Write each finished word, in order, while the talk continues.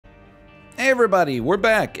everybody, we're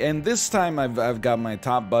back, and this time I've got my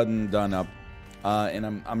top button done up, and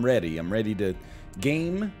I'm ready. I'm ready to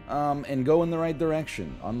game and go in the right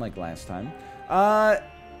direction. Unlike last time,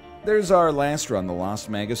 there's our last run, the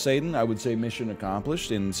Lost Magasaden. I would say mission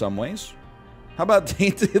accomplished in some ways. How about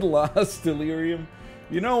Tainted Lost Delirium?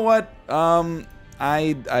 You know what?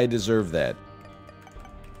 I deserve that.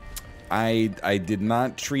 I did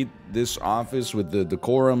not treat this office with the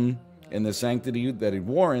decorum and the sanctity that it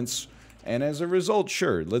warrants, and as a result,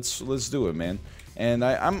 sure, let's do it, man. And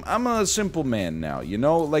I'm a simple man now, you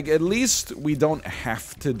know? Like, at least we don't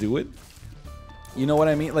have to do it. You know what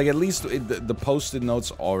I mean? Like, at least the post-it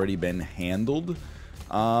notes already been handled.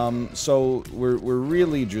 So we're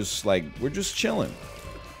really just like, we're just chilling.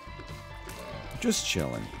 Just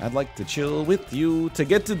chilling. I'd like to chill with you. To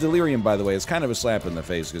get to Delirium, by the way, it's kind of a slap in the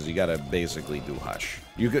face because you gotta basically do Hush.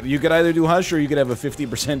 You could either do Hush or you could have a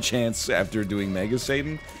 50% chance after doing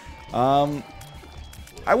Magasaden.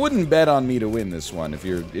 I wouldn't bet on me to win this one. If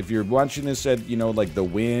you're watching this at, you know, like the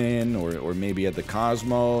Win or maybe at the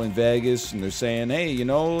Cosmo in Vegas, and they're saying, hey, you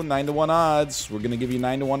know, 9-to-1 odds. We're gonna give you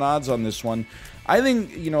 9-to-1 odds on this one. I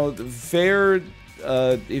think, you know, fair.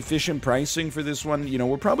 Efficient pricing for this one, you know,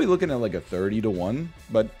 we're probably looking at like a 30-to-1,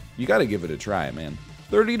 but you got to give it a try, man.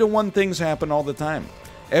 30-to-1 things happen all the time.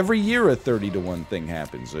 Every year a 30-to-1 thing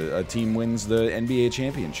happens. A team wins the NBA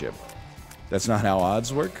championship. That's not how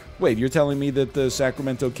odds work? Wait, you're telling me that the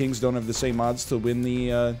Sacramento Kings don't have the same odds to win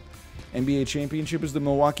the NBA championship as the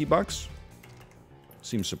Milwaukee Bucks?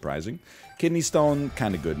 Seems surprising. Kidney Stone,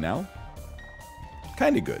 kind of good now.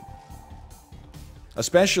 Kind of good.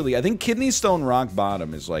 Especially, I think Kidney Stone Rock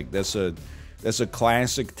Bottom is like, that's a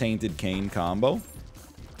classic Tainted Cane combo.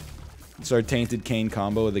 It's our Tainted Cane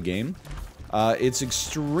combo of the game. It's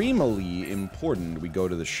extremely important we go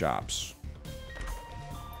to the shops.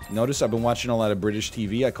 Notice I've been watching a lot of British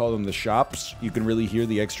TV. I call them the shops. You can really hear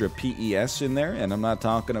the extra PES in there, and I'm not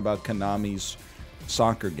talking about Konami's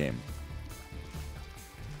soccer game.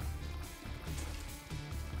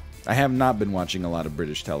 I have not been watching a lot of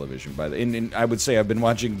British television, and I would say I've been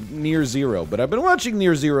watching near zero, but I've been watching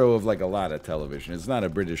near zero of like a lot of television. It's not a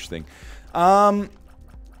British thing.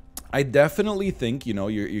 I definitely think, you know,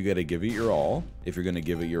 you got to give it your all. If you're going to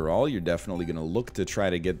give it your all, you're definitely going to look to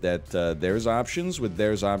try to get that theirs options, with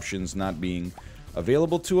theirs options not being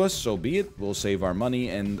available to us. So be it. We'll save our money,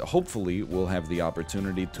 and hopefully we'll have the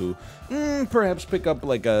opportunity to perhaps pick up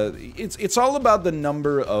like a... It's all about the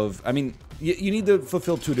number of... I mean... You need to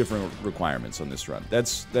fulfill two different requirements on this run.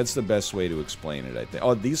 That's the best way to explain it, I think.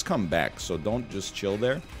 Oh, these come back, so don't just chill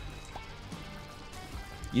there.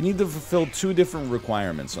 You need to fulfill two different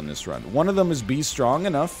requirements on this run. One of them is be strong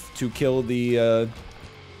enough to kill the...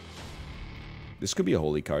 This could be a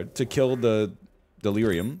holy card. To kill the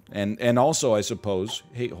Delirium. And also, I suppose...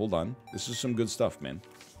 Hey, hold on. This is some good stuff, man.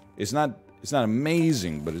 It's not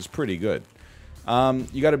amazing, but it's pretty good.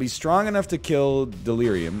 You gotta be strong enough to kill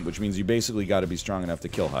Delirium, which means you basically gotta be strong enough to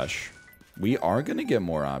kill Hush. We are gonna get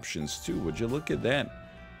more options, too. Would you look at that?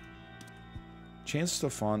 Chance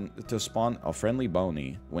to spawn a friendly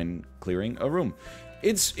Boney when clearing a room.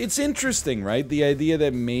 It's interesting, right? The idea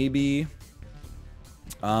that maybe,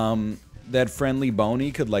 that friendly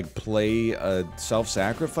Boney could, like, play a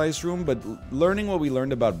self-sacrifice room, but learning what we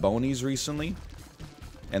learned about Bonies recently,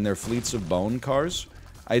 and their fleets of bone cars...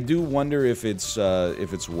 I do wonder if it's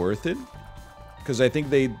worth it, because I think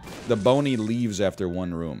the Boney leaves after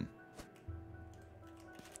one room.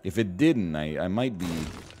 If it didn't, I might be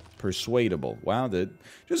persuadable. Wow,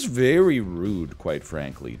 just very rude, quite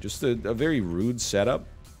frankly. Just a very rude setup.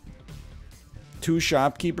 Two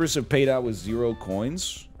shopkeepers have paid out with 0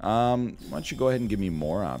 coins. Why don't you go ahead and give me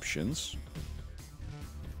more options?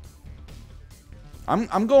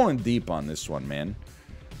 I'm going deep on this one, man.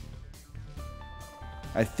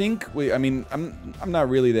 I think I mean, I'm not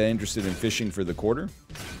really that interested in fishing for the quarter,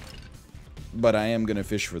 but I am gonna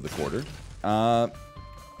fish for the quarter.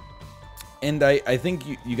 And I think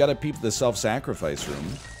you gotta peep the self-sacrifice room,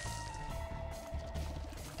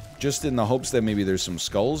 just in the hopes that maybe there's some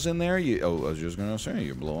skulls in there. I was just gonna say,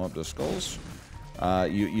 you blow up the skulls.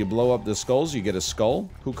 You blow up the skulls, you get a skull.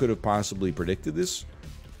 Who could have possibly predicted this?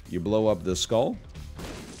 You blow up the skull.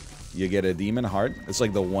 You get a demon heart. It's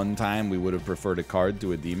like the one time we would have preferred a card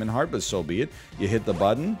to a demon heart, but so be it. You hit the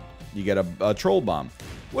button, you get a troll bomb.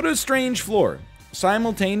 What a strange floor.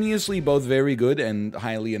 Simultaneously both very good and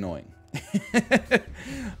highly annoying.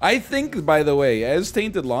 I think, by the way, as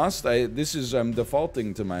Tainted Lost, I'm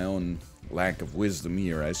defaulting to my own lack of wisdom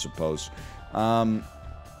here, I suppose. I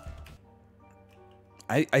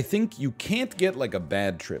think you can't get like a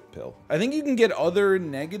bad trip pill. I think you can get other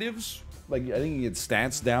negatives Like, I think you get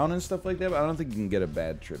stats down and stuff like that, but I don't think you can get a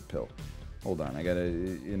bad trip pill. Hold on, I got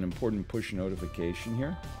an important push notification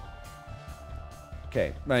here.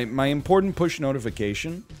 Okay, my important push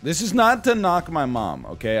notification. This is not to knock my mom,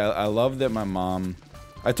 okay? I love that my mom...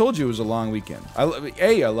 I told you it was a long weekend. I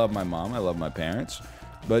love my mom, I love my parents.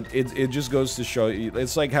 But it just goes to show you...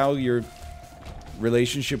 It's like how your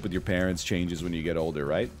relationship with your parents changes when you get older,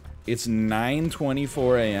 right? It's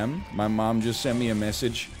 9:24 a.m. My mom just sent me a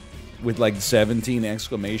message with like 17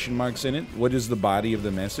 exclamation marks in it. What is the body of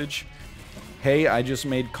the message? Hey, I just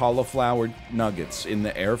made cauliflower nuggets in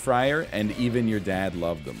the air fryer, and even your dad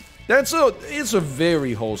loved them. It's a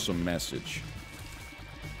very wholesome message.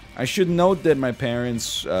 I should note that my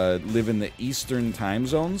parents live in the Eastern time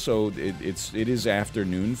zone, so it is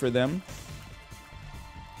afternoon for them.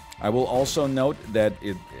 I will also note that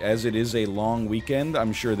as it is a long weekend,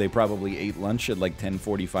 I'm sure they probably ate lunch at like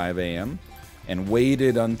 10:45 a.m. and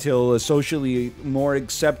waited until a socially more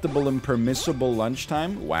acceptable and permissible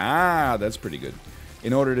lunchtime. Wow, that's pretty good.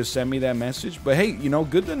 In order to send me that message. But hey, you know,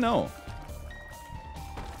 good to know.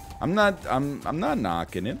 I'm not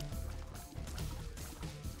knocking it.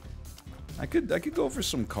 I could go for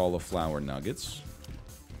some cauliflower nuggets.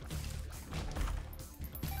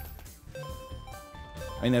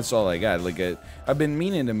 I mean, that's all I got. Like, I've been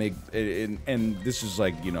meaning to make, and this is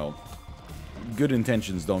like, you know, good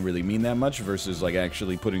intentions don't really mean that much versus like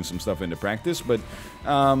actually putting some stuff into practice. But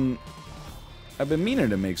I've been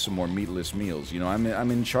meaning to make some more meatless meals. You know,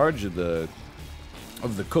 I'm in charge of the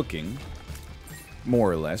cooking,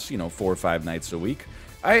 more or less. You know, 4 or 5 nights a week.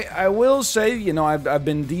 I will say, you know, I've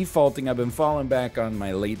been defaulting. I've been falling back on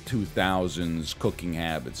my late 2000s cooking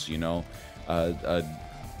habits. You know, a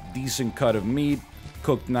decent cut of meat,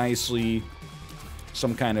 cooked nicely,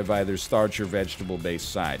 some kind of either starch or vegetable-based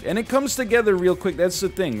side. And it comes together real quick. That's the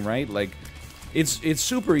thing, right? Like, it's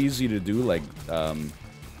super easy to do, like,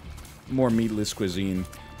 more meatless cuisine.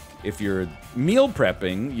 If you're meal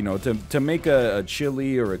prepping, you know, to make a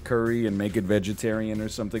chili or a curry and make it vegetarian or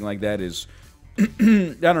something like that is...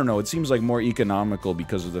 I don't know, it seems like more economical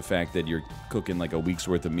because of the fact that you're cooking like a week's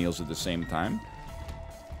worth of meals at the same time.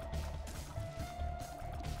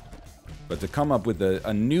 But to come up with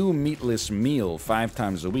a new meatless meal 5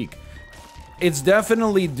 times a week, it's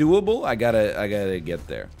definitely doable. I gotta get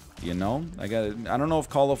there, you know? I don't know if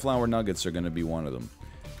cauliflower nuggets are gonna be one of them.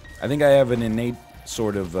 I think I have an innate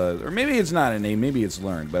sort of, or maybe it's not innate, maybe it's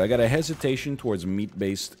learned, but I got a hesitation towards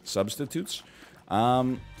meat-based substitutes.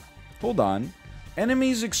 Hold on.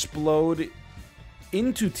 Enemies explode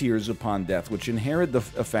into tears upon death, which inherit the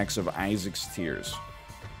effects of Isaac's tears.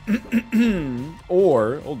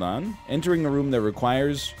 Or, hold on, entering a room that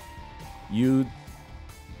requires you...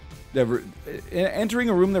 entering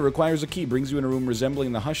a room that requires a key brings you in a room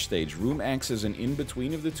resembling the Hush stage. Room acts as an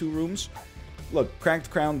in-between of the 2 rooms. Look, Cracked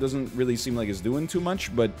Crown doesn't really seem like it's doing too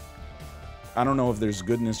much, but I don't know if there's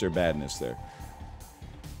goodness or badness there.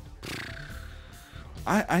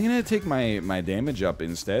 I'm gonna take my damage up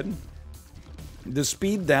instead. The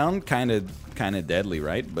speed down, kind of deadly,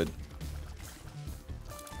 right? But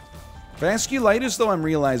vasculitis, though, I'm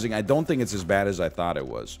realizing I don't think it's as bad as I thought it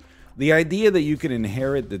was. The idea that you can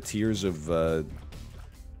inherit the tears of, or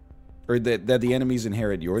that the enemies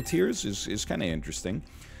inherit your tears is kind of interesting.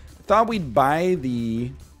 Thought we'd buy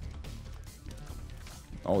the...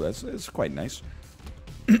 Oh, that's quite nice.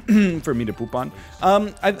 For me to poop on.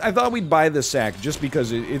 I thought we'd buy the sack just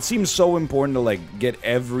because it seems so important to, like, get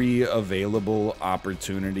every available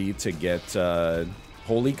opportunity to get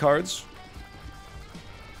holy cards.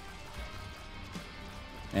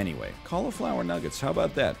 Anyway, cauliflower nuggets, how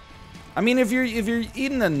about that? I mean, if you're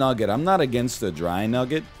eating a nugget, I'm not against a dry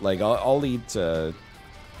nugget. Like, I'll eat dry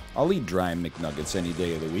McNuggets any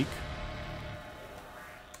day of the week.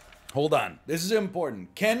 Hold on. This is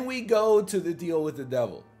important. Can we go to the deal with the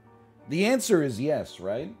devil? The answer is yes,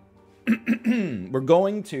 right? We're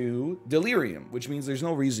going to Delirium, which means there's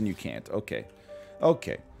no reason you can't. Okay.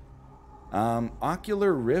 Okay.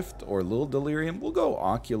 Ocular Rift or Little Delirium? We'll go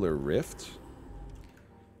Ocular Rift.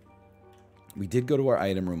 We did go to our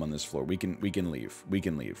item room on this floor. We can leave. We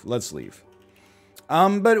can leave. Let's leave.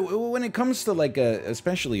 But when it comes to, like,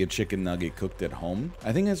 especially a chicken nugget cooked at home,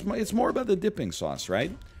 I think it's more about the dipping sauce,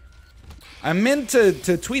 right? I meant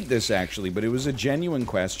to tweet this, actually, but it was a genuine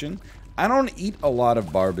question. I don't eat a lot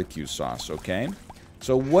of barbecue sauce, okay?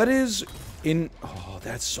 So what is in... Oh,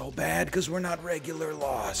 that's so bad, because we're not regular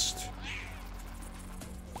Lost.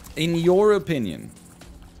 In your opinion,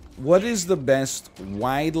 what is the best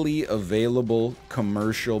widely available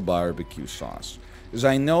commercial barbecue sauce? Because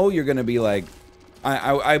I know you're going to be like...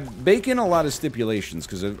 I bake in a lot of stipulations,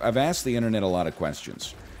 because I've asked the internet a lot of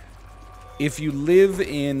questions. if you live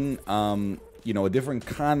in, you know, a different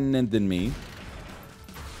continent than me,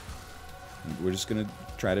 we're just going to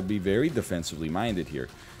try to be very defensively minded here.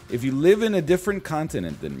 If you live in a different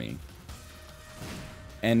continent than me,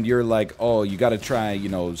 and you're like, oh, you got to try, you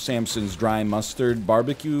know, Samson's dry mustard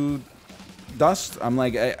barbecue dust, I'm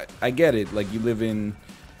like, I get it. Like, you live in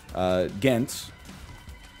Ghent.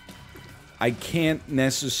 I can't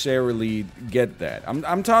necessarily get that.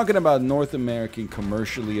 I'm talking about North American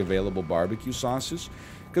commercially available barbecue sauces.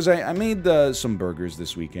 Because I made some burgers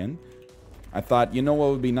this weekend. I thought, you know what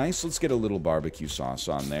would be nice? Let's get a little barbecue sauce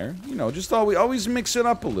on there. You know, just always mix it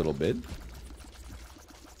up a little bit.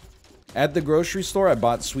 At the grocery store, I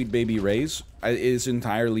bought Sweet Baby Ray's. It's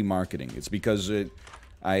entirely marketing. It's because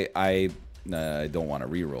I don't want to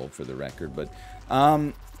re-roll for the record, but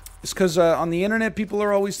it's because on the internet, people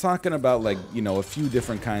are always talking about, like, you know, a few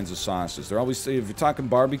different kinds of sauces. They're always, if you're talking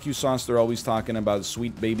barbecue sauce, they're always talking about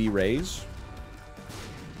Sweet Baby Ray's.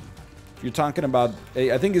 If you're talking about,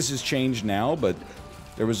 I think this has changed now, but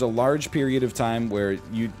there was a large period of time where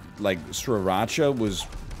like, sriracha was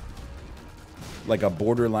like a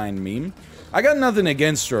borderline meme. I got nothing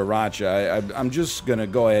against sriracha. I'm just gonna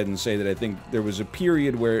go ahead and say that I think there was a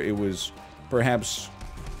period where it was perhaps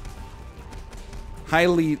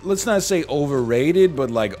highly, let's not say overrated,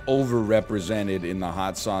 but like overrepresented in the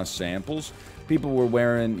hot sauce samples. People were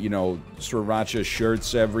wearing, you know, sriracha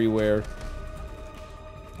shirts everywhere.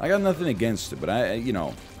 I got nothing against it, but you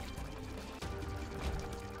know,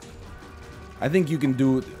 I think you can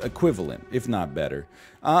do equivalent, if not better.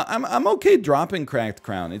 I'm okay dropping Cracked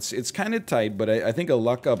Crown. It's kind of tight, but I think a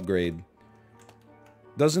luck upgrade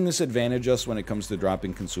doesn't disadvantage us when it comes to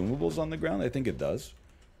dropping consumables on the ground. I think it does.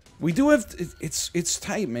 We do have it's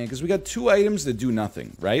tight, man, because we got two items that do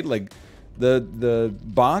nothing, right? Like the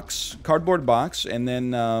box, cardboard box, and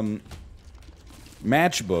then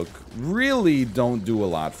matchbook really don't do a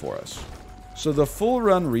lot for us. So the full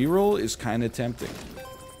run reroll is kind of tempting.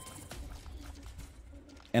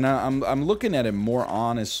 And I'm looking at it more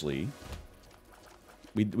honestly.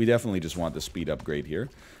 We definitely just want the speed upgrade here.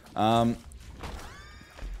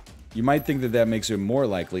 You might think that that makes it more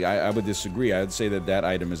likely. I would disagree. I would say that that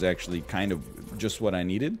item is actually kind of just what I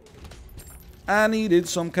needed. I needed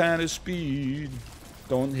some kind of speed.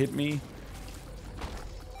 Don't hit me.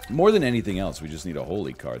 More than anything else, we just need a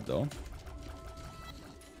holy card, though.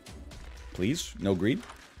 Please? No greed?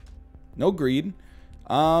 No greed.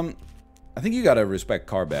 I think you gotta respect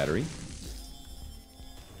car battery.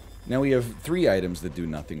 Now we have 3 items that do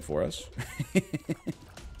nothing for us.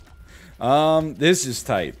 This is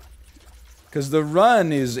tight. Because the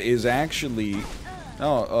run is actually...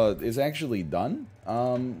 is actually done.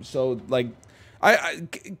 So, like...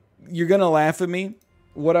 you're gonna laugh at me.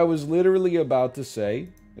 What I was literally about to say,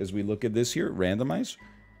 as we look at this here, randomize.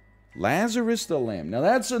 Lazarus the Lamb. Now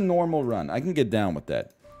that's a normal run. I can get down with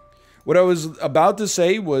that. What I was about to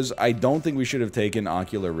say was, I don't think we should have taken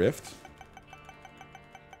Ocular Rift.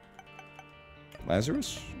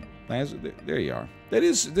 Lazarus? There you are.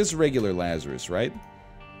 This regular Lazarus, right?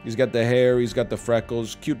 He's got the hair, he's got the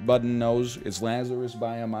freckles, cute button nose. It's Lazarus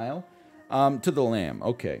by a mile. To the Lamb,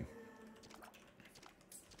 okay.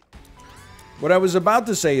 What I was about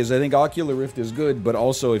to say is I think Ocular Rift is good, but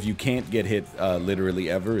also if you can't get hit literally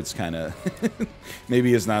ever, it's kind of...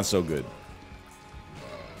 maybe it's not so good.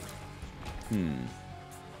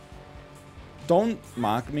 Don't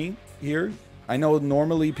mock me here. I know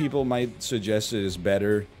normally people might suggest it is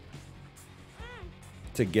better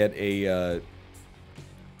to get a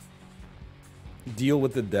deal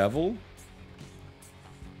with the devil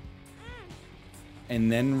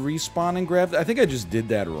and then respawn and grab. I think I just did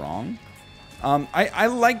that wrong. I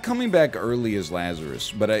like coming back early as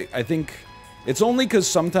Lazarus, but I think it's only because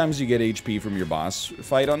sometimes you get HP from your boss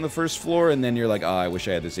fight on the first floor, and then you're like, oh, I wish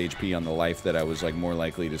I had this HP on the life that I was like more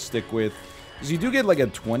likely to stick with. Because you do get like a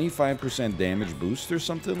 25% damage boost or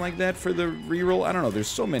something like that for the reroll. I don't know, there's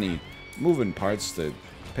so many moving parts to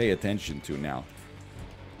pay attention to now.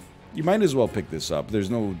 You might as well pick this up.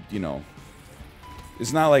 There's no, you know...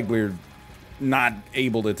 It's not like we're not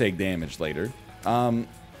able to take damage later.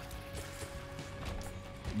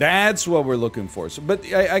 That's what we're looking for. So, but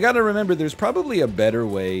I gotta remember, there's probably a better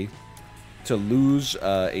way to lose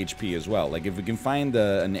HP as well. Like, if we can find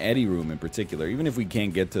an Eddy room in particular, even if we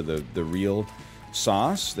can't get to the real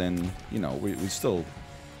sauce, then, you know, we still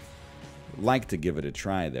like to give it a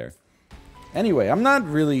try there. Anyway, I'm not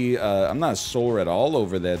really, I'm not sore at all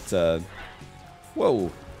over that,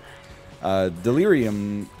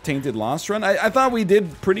 Delirium Tainted Lost run. I thought we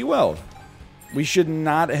did pretty well. We should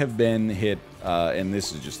not have been hit, and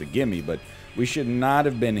this is just a gimme, but we should not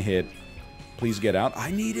have been hit please get out.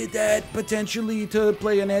 I needed that potentially to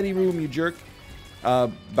play an Eddie Room, you jerk.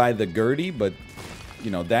 By the Gertie, but,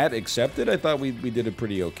 you know, that accepted. I thought we did a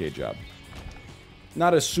pretty okay job.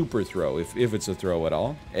 Not a super throw, if it's a throw at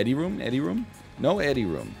all. Eddie Room? Eddie Room? No Eddie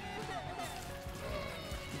Room.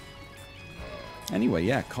 Anyway,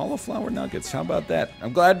 yeah, cauliflower nuggets. How about that?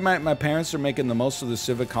 I'm glad my parents are making the most of the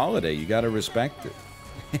civic holiday. You gotta respect it.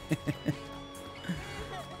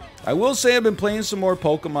 I will say I've been playing some more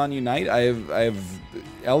Pokemon Unite. I've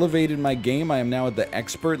elevated my game. I am now at the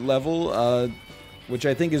expert level, which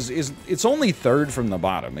I think is it's only third from the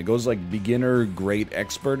bottom. It goes like beginner, great,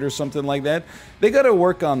 expert, or something like that. They gotta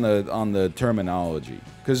work on the terminology,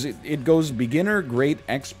 because it goes beginner, great,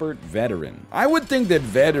 expert, veteran. I would think that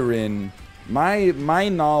veteran. My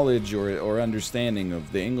knowledge or understanding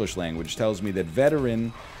of the English language tells me that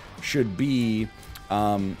veteran should be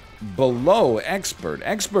below expert.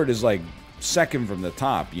 Expert is like second from the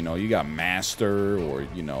top. You know, you got master or,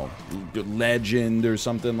 you know, legend or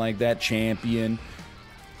something like that, champion.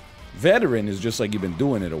 Veteran is just like you've been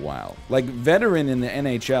doing it a while. Like veteran in the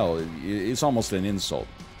NHL, it's almost an insult.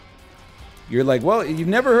 You're like, well, you've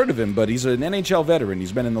never heard of him, but he's an NHL veteran.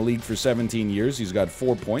 He's been in the league for 17 years. He's got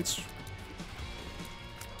 4 points.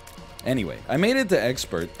 Anyway, I made it to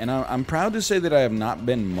expert, and I'm proud to say that I have not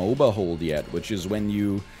been MOBA hold yet, which is when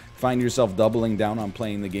you find yourself doubling down on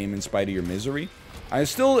playing the game in spite of your misery. I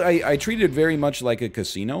treat it very much like a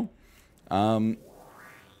casino.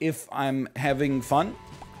 If I'm having fun,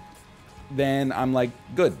 then I'm like,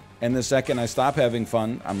 good. And the second I stop having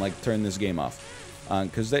fun, I'm like, turn this game off.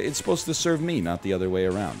 Because it's supposed to serve me, not the other way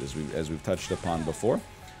around, as we've touched upon before.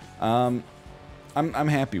 I'm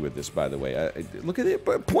happy with this, by the way. Look at it.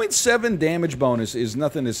 0.7 damage bonus is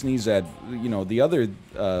nothing to sneeze at, you know, the other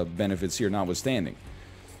benefits here notwithstanding.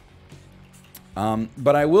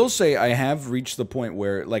 But I will say I have reached the point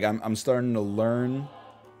where, like, I'm starting to learn,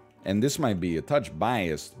 and this might be a touch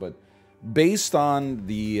biased, but based on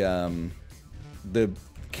the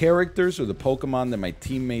characters or the Pokemon that my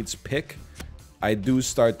teammates pick, I do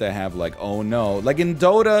start to have, like, oh no. Like in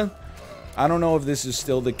Dota, I don't know if this is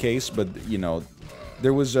still the case, but, you know,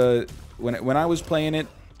 there was a... When I was playing it,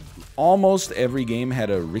 almost every game had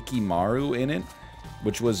a Rikimaru in it,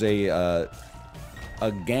 which was a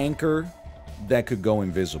ganker that could go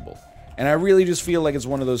invisible. And I really just feel like it's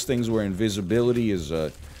one of those things where invisibility is,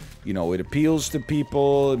 you know, it appeals to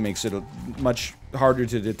people, it makes it much harder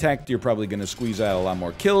to detect, you're probably going to squeeze out a lot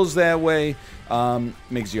more kills that way,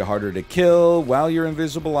 makes you harder to kill while you're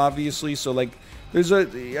invisible, obviously, so, like,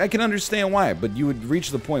 I can understand why, but you would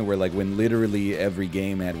reach the point where, like, when literally every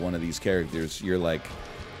game had one of these characters, you're like,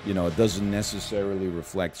 you know, it doesn't necessarily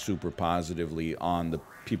reflect super positively on the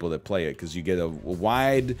people that play it, because you get a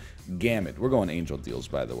wide gamut. We're going Angel Deals,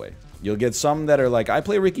 by the way. You'll get some that are like, I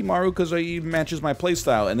play Rikimaru because he matches my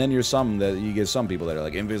playstyle, and then you get some people that are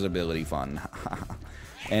like, invisibility fun.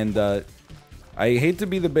 And, I hate to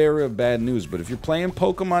be the bearer of bad news, but if you're playing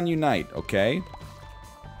Pokemon Unite, okay?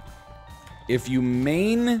 If you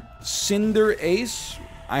main Cinder Ace,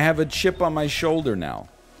 I have a chip on my shoulder now.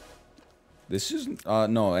 This is,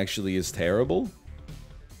 no, actually is terrible.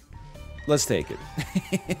 Let's take it.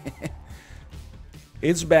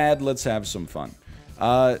 It's bad, let's have some fun.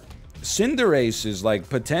 Cinderace is, like,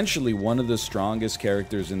 potentially one of the strongest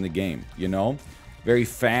characters in the game, you know? Very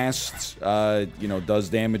fast, you know, does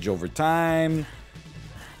damage over time.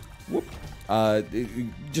 Whoop. It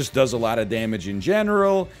just does a lot of damage in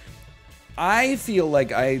general. I feel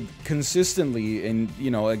like I consistently, and, you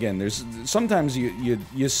know, again, there's sometimes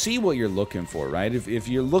you see what you're looking for, right? If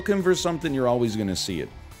you're looking for something, you're always going to see it.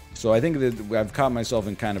 So I think that I've caught myself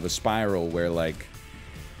in kind of a spiral where, like,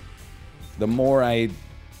 the more I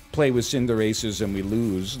play with Cinderaces and we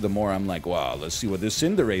lose, the more I'm like, wow, let's see what this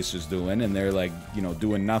Cinderace is doing, and they're, like, you know,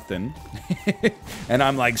 doing nothing. And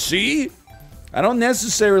I'm like, see? I don't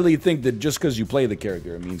necessarily think that just because you play the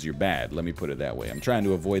character, it means you're bad. Let me put it that way. I'm trying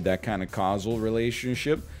to avoid that kind of causal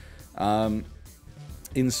relationship.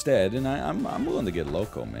 Instead, and I'm willing to get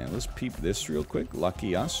loco, man. Let's peep this real quick.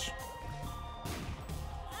 Lucky us.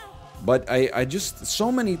 But I just,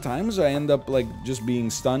 so many times I end up, like, just being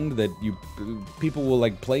stunned that people will,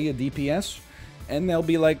 like, play a DPS, and they'll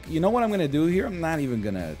be like, you know what I'm gonna do here? I'm not even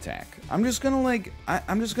gonna attack. I'm just gonna, like,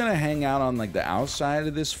 I'm just gonna hang out on, like, the outside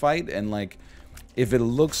of this fight, and, like, if it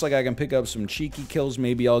looks like I can pick up some cheeky kills,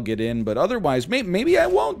 maybe I'll get in, but otherwise, maybe I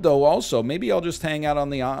won't, though, also. Maybe I'll just hang out on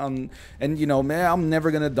the, and, you know, man, I'm never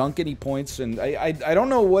gonna dunk any points, and I don't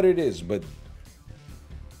know what it is, but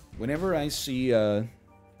whenever I see a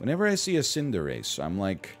Cinderace, I'm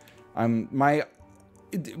like,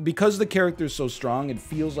 because the character is so strong, it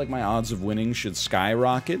feels like my odds of winning should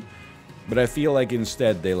skyrocket. But I feel like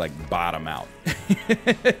instead they, like, bottom out.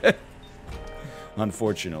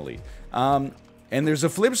 Unfortunately. And there's a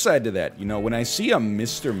flip side to that. You know, when I see a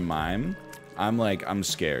Mr. Mime, I'm like, I'm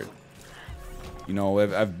scared. You know,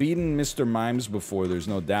 I've beaten Mr. Mimes before, there's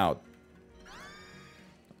no doubt.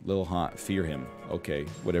 Little hot, fear him. Okay,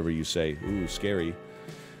 whatever you say. Ooh, scary.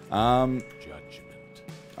 Judgment.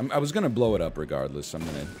 I was gonna blow it up regardless. I'm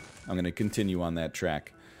gonna continue on that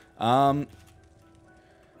track. I've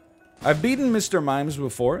beaten Mr. Mimes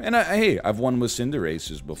before, and hey, I've won with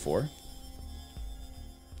Cinderaces before.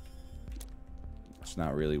 It's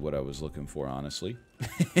not really what I was looking for, honestly.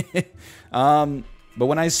 But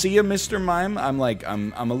when I see a Mr. Mime, I'm like,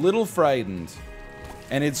 I'm a little frightened.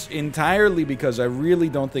 And it's entirely because I really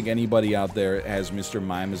don't think anybody out there has Mr.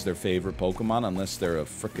 Mime as their favorite Pokemon, unless they're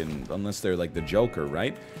unless they're like the Joker,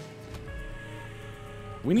 right?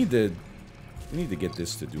 We need to get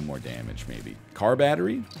this to do more damage, maybe. Car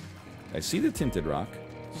battery? I see the Tinted Rock.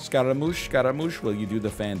 Scaramouche, will you do the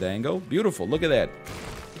Fandango? Beautiful, look at that.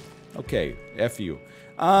 Okay, F you.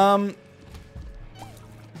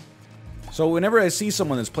 So whenever I see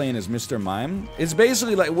someone that's playing as Mr. Mime, it's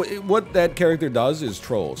basically like, what that character does is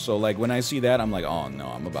troll. So like, when I see that, I'm like, oh no,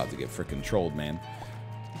 I'm about to get freaking trolled, man.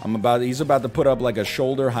 He's about to put up like a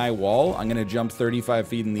shoulder-high wall. I'm gonna jump 35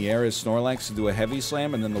 feet in the air as Snorlax to do a heavy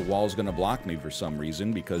slam, and then the wall's gonna block me for some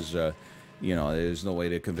reason, because, you know, there's no way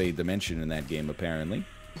to convey dimension in that game, apparently.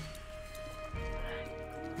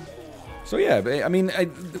 So yeah, I mean,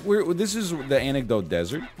 this is the Anecdote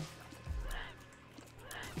Desert.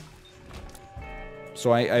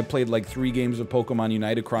 So I played like 3 games of Pokemon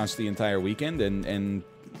Unite across the entire weekend, and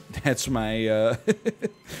that's my,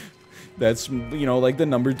 that's, you know, like the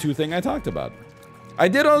 #2 thing I talked about. I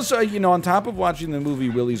did also, you know, on top of watching the movie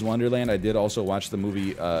Willy's Wonderland, I did also watch the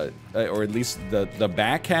movie, or at least the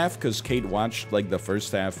back half, because Kate watched like the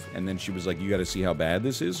first half, and then she was like, you gotta see how bad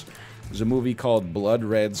this is. There's a movie called Blood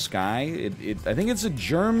Red Sky. I think it's a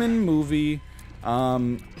German movie,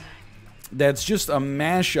 that's just a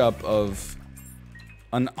mashup of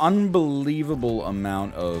an unbelievable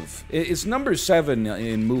amount of... It's #7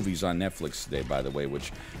 in movies on Netflix today, by the way,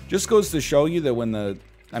 which just goes to show you that when the...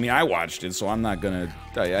 I mean, I watched it, so I'm not gonna...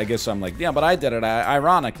 I guess I'm like, yeah, but I did it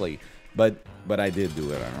ironically. But I did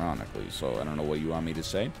do it ironically, so I don't know what you want me to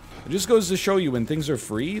say. It just goes to show you when things are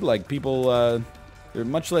free, like, people, they're a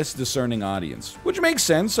much less discerning audience. Which makes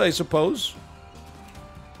sense, I suppose.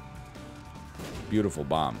 Beautiful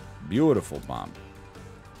bomb. Beautiful bomb.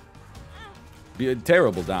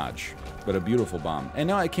 Terrible dodge, but a beautiful bomb. And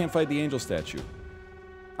now I can't fight the angel statue.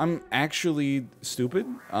 I'm actually stupid.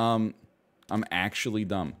 I'm actually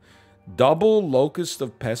dumb. Double Locust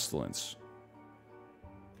of Pestilence.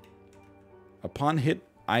 Upon hit,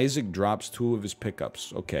 Isaac drops 2 of his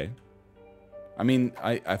pickups. Okay. I mean,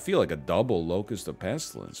 I feel like a double Locust of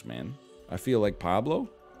Pestilence, man. I feel like Pablo.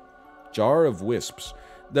 Jar of Wisps.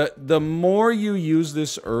 The more you use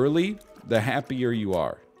this early, the happier you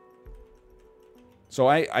are. So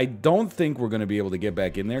I don't think we're going to be able to get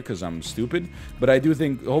back in there because I'm stupid. But I do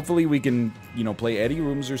think, hopefully we can, you know, play Eddie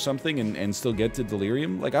Rooms or something and still get to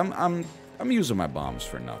Delirium. Like, I'm using my bombs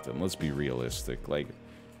for nothing. Let's be realistic. Like,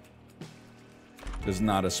 this is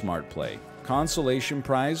not a smart play. Consolation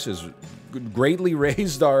Prize has greatly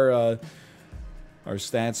raised our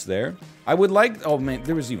stats there. I would like... Oh, man,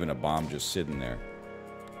 there was even a bomb just sitting there.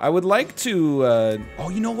 I would like to... oh,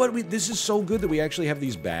 you know what? This is so good that we actually have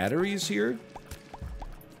these batteries here.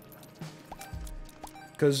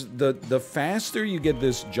 Because the faster you get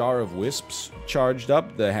this Jar of Wisps charged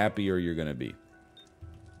up, the happier you're going to be.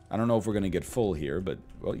 I don't know if we're going to get full here, but,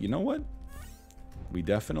 well, you know what? We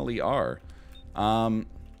definitely are.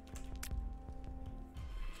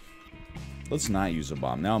 Let's not use a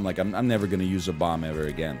bomb. Now I'm like, I'm never going to use a bomb ever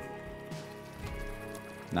again.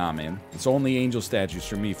 Nah, man. It's only angel statues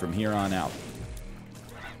for me from here on out.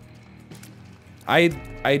 I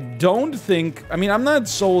don't think... I mean, I'm not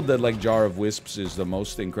sold that, like, Jar of Wisps is the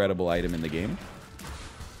most incredible item in the game.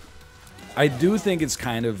 I do think it's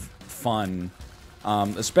kind of fun,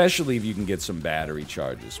 especially if you can get some battery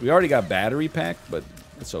charges. We already got battery pack, but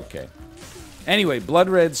it's okay. Anyway, Blood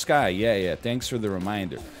Red Sky. Yeah, thanks for the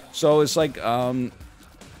reminder. So it's like a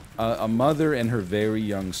mother and her very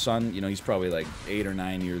young son. You know, he's probably like 8 or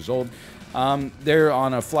 9 years old. They're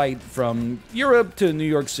on a flight from Europe to New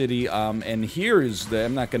York City, and here is the...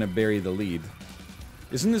 I'm not going to bury the lead.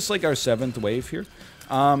 Isn't this like our 7th wave here?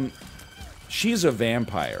 She's a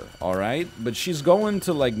vampire, alright? But she's going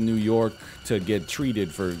to, like, New York to get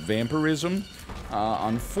treated for vampirism.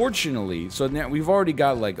 Unfortunately, so now we've already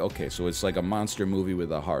got, like, okay, so it's like a monster movie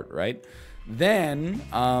with a heart, right? Then,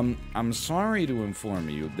 I'm sorry to inform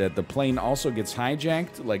you that the plane also gets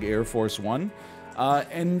hijacked, like Air Force One.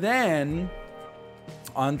 And then,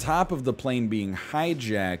 on top of the plane being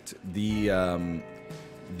hijacked,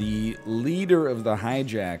 the leader of the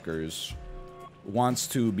hijackers wants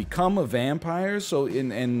to become a vampire. So,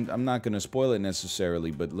 and I'm not going to spoil it necessarily,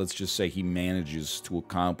 but let's just say he manages to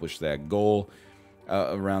accomplish that goal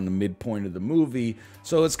around the midpoint of the movie.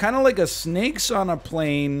 So it's kind of like a snakes on a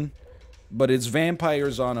plane, but it's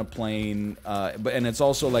vampires on a plane. And it's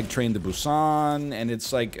also like Train to Busan, and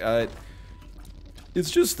it's like it's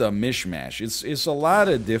just a mishmash. It's a lot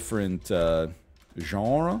of different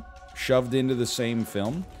genre shoved into the same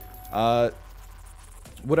film.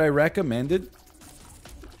 Would I recommend it?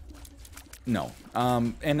 No.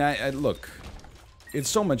 And I look, it's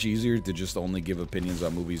so much easier to just only give opinions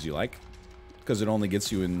on movies you like, because it only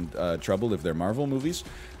gets you in trouble if they're Marvel movies.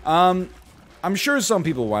 I'm sure some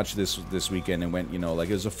people watched this weekend and went, you know, like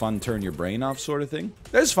it was a fun turn your brain off sort of thing.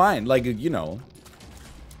 That's fine. Like, you know,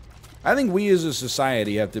 I think we as a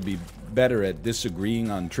society have to be better at disagreeing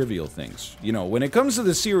on trivial things. You know, when it comes to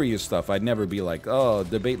the serious stuff, I'd never be like, oh,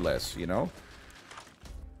 debate less, you know?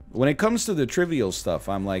 When it comes to the trivial stuff,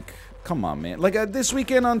 I'm like, come on, man. Like, this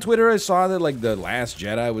weekend on Twitter, I saw that, like, The Last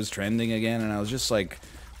Jedi was trending again, and I was just like,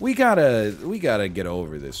 we gotta get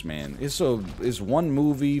over this, man. It's one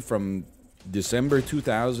movie from December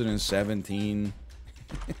 2017.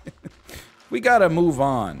 We gotta move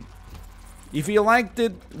on. If you liked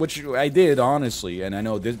it, which I did, honestly, and I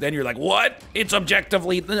know this, then you're like, what? It's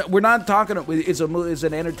objectively... We're not talking... It's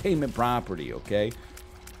an entertainment property, okay?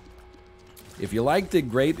 If you liked it,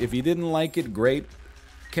 great. If you didn't like it, great.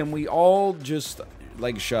 Can we all just,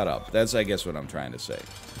 like, shut up? That's, I guess, what I'm trying to say.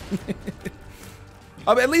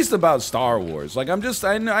 At least about Star Wars. Like,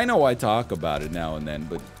 I know I talk about it now and then,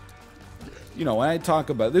 but... You know, when I talk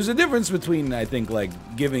about... There's a difference between, I think,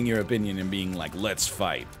 like, giving your opinion and being like, let's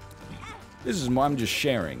fight. This is I'm just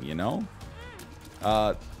sharing, you know?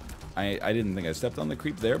 I didn't think I stepped on the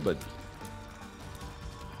creep there, but...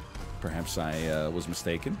 Perhaps I was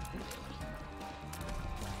mistaken.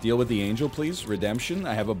 Deal with the angel, please. Redemption.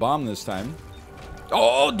 I have a bomb this time.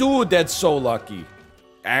 Oh, dude, that's so lucky.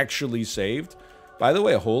 Actually saved. By the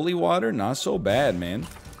way, holy water, not so bad, man.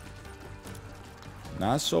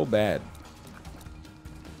 Not so bad.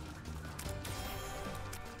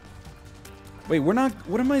 Wait, we're not...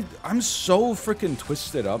 What am I... I'm so freaking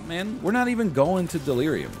twisted up, man. We're not even going to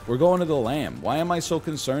Delirium. We're going to the Lamb. Why am I so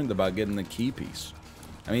concerned about getting the key piece?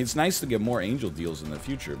 I mean, it's nice to get more angel deals in the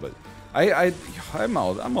future, but... I'm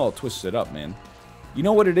all twisted up, man. You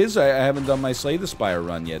know what it is? I haven't done my Slay the Spire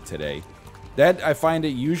run yet today. That, I find it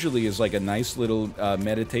usually is like a nice little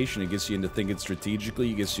meditation. It gets you into thinking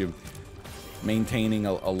strategically. It gets you maintaining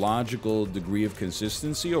a logical degree of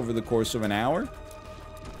consistency over the course of an hour.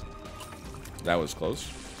 That was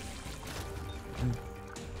close.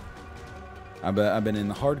 I've been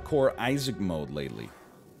in hardcore Isaac mode lately.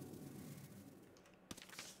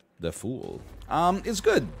 The Fool. It's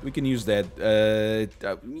good. We can use that.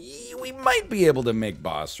 We might be able to make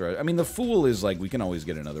boss rush. I mean, the Fool is like, we can always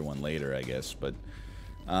get another one later, I guess. But,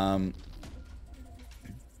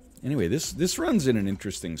 anyway, this run's in an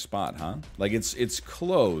interesting spot, huh? Like, it's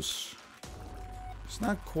close. It's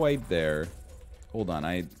not quite there. Hold on,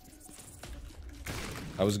 I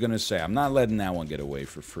was gonna say, I'm not letting that one get away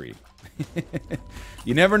for free.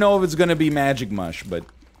 You never know if it's gonna be Magic Mush, but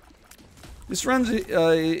this run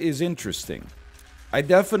is interesting. I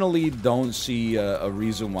definitely don't see a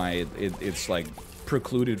reason why it's like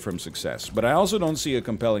precluded from success, but I also don't see a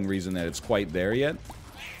compelling reason that it's quite there yet.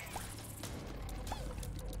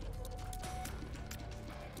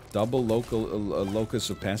 Double Locus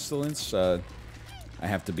of Pestilence. I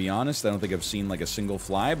have to be honest, I don't think I've seen like a single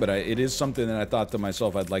fly, but it is something that I thought to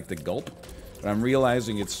myself I'd like to gulp. But I'm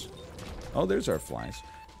realizing it's... Oh, there's our flies.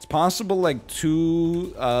 It's possible like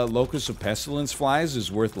 2 Locust of Pestilence flies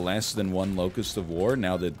is worth less than 1 Locust of War,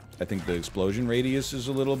 now that I think the explosion radius is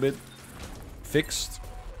a little bit fixed.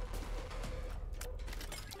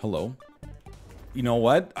 Hello. You know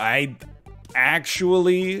what? I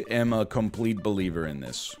actually am a complete believer in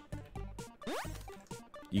this.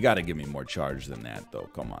 You gotta give me more charge than that, though.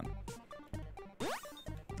 Come on.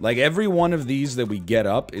 Like, every one of these that we get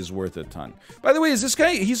up is worth a ton. By the way, is this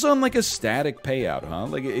guy... He's on, like, a static payout, huh?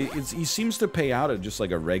 Like, he seems to pay out at just,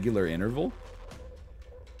 like, a regular interval.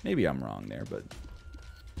 Maybe I'm wrong there, but...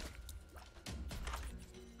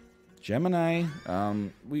 Gemini,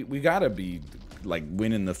 we gotta be, like,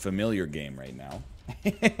 winning the familiar game right now.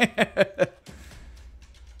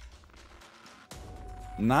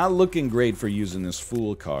 Not looking great for using this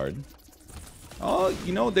Fool card. Oh,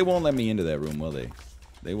 you know, they won't let me into that room, will they?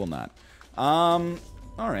 They will not.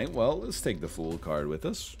 Alright, well, let's take the Fool card with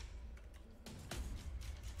us.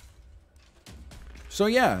 So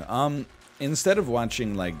yeah, instead of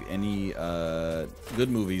watching, like, any, good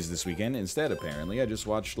movies this weekend, instead, apparently, I just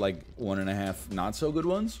watched, like, 1.5 not-so-good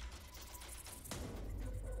ones.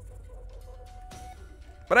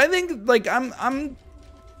 But I think, like, I'm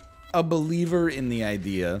a believer in the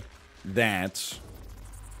idea that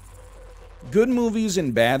good movies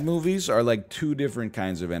and bad movies are like two different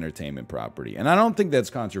kinds of entertainment property. And I don't think that's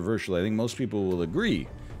controversial. I think most people will agree.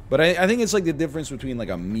 But I think it's like the difference between like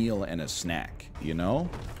a meal and a snack, you know?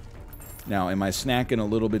 Now, am I snacking a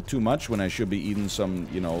little bit too much when I should be eating some,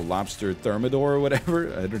 you know, lobster thermidor or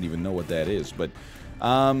whatever? I don't even know what that is, but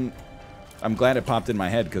I'm glad it popped in my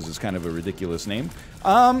head because it's kind of a ridiculous name.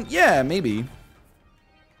 Yeah, maybe.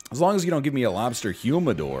 As long as you don't give me a lobster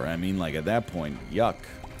humidor, I mean, like, at that point, yuck.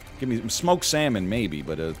 Give me some smoked salmon, maybe,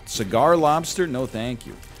 but a cigar lobster? No, thank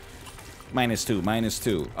you. -2,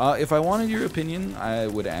 -2. If I wanted your opinion, I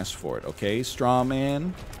would ask for it, okay? Straw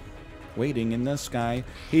man, waiting in the sky.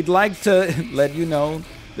 He'd like to let you know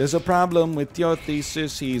there's a problem with your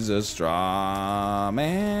thesis. He's a straw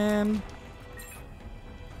man.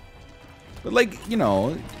 But, like, you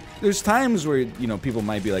know, there's times where, you know, people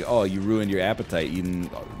might be like, oh, you ruined your appetite eating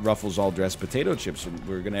Ruffles all-dressed potato chips.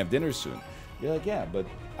 We're going to have dinner soon. You're like, yeah, but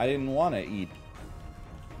I didn't want to eat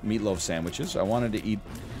meatloaf sandwiches. I wanted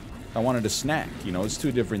to snack. You know, it's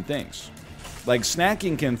two different things. Like,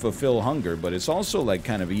 snacking can fulfill hunger, but it's also, like,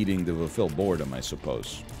 kind of eating to fulfill boredom, I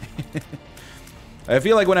suppose. I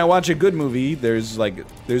feel like when I watch a good movie, there's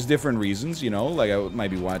different reasons, you know? Like, I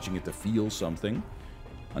might be watching it to feel something.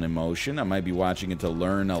 An emotion. I might be watching it to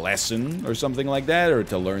learn a lesson or something like that, or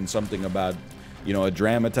to learn something about, you know, a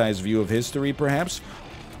dramatized view of history, perhaps.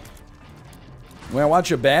 When I watch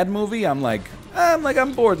a bad movie, I'm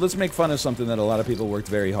bored. Let's make fun of something that a lot of people worked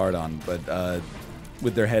very hard on, but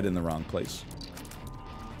with their head in the wrong place.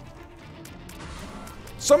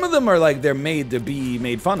 Some of them are like they're made to be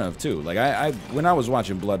made fun of too. Like when I was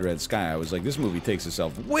watching Blood Red Sky, I was like, this movie takes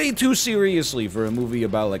itself way too seriously for a movie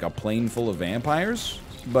about like a plane full of vampires.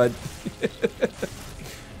 But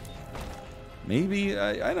maybe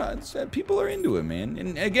I don't. People are into it, man.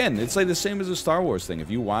 And again, it's like the same as a Star Wars thing.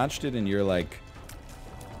 If you watched it and you're like,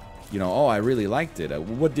 you know, oh, I really liked it.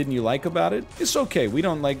 What didn't you like about it? It's okay. We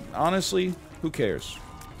don't like. Honestly, who cares?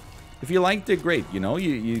 If you liked it, great. You know,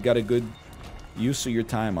 you got a good use of your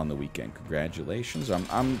time on the weekend. Congratulations.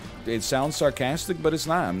 It sounds sarcastic, but it's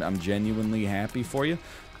not. I'm genuinely happy for you.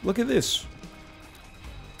 Look at this.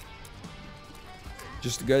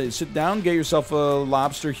 Just go sit down, get yourself a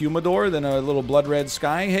lobster humidor, then a little Blood Red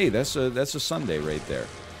Sky. Hey, that's a Sunday right there.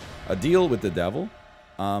 A deal with the devil.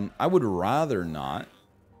 I would rather not,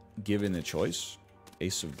 given the choice.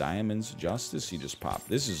 Ace of Diamonds, Justice. You just pop.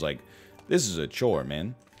 This is a chore,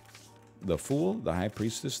 man. The Fool, the High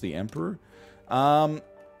Priestess, the Emperor.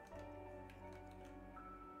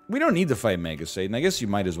 We don't need to fight Mega Satan. I guess you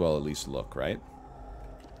might as well at least look, right?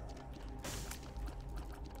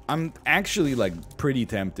 I'm actually, like, pretty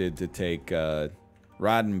tempted to take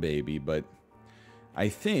Rotten Baby, but I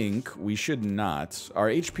think we should not. Our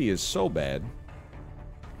HP is so bad,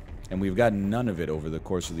 and we've got none of it over the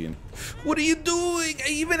course of the... What are you doing?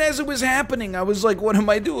 Even as it was happening, I was like, what am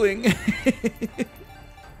I doing?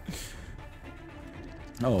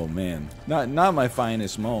 Oh, man. Not my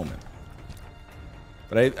finest moment.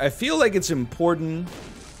 But I feel like it's important...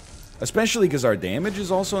 Especially because our damage is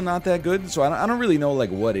also not that good, so I don't really know like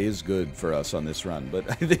what is good for us on this run. But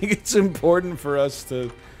I think it's important for us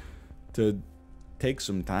to take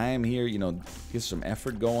some time here, you know, get some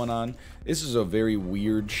effort going on. This is a very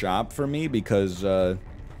weird shop for me because,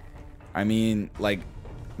 I mean, like,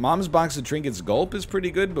 Mom's Box of Trinkets Gulp is pretty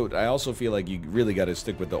good, but I also feel like you really got to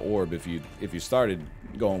stick with the orb if you started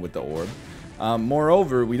going with the orb.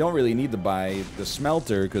 Moreover, we don't really need to buy the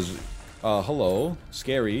smelter because, hello,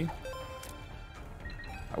 scary.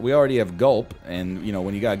 We already have Gulp, and, you know,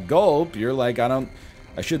 when you got Gulp, you're like, I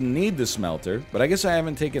shouldn't need the smelter, but I guess I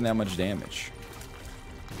haven't taken that much damage.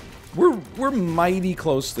 We're mighty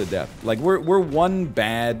close to death. Like, we're one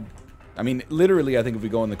bad... I mean, literally, I think if we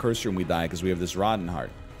go in the curse room, we die because we have this Rotten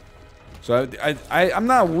Heart. So I'm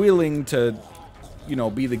not willing to, you know,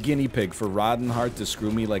 be the guinea pig for Rotten Heart to screw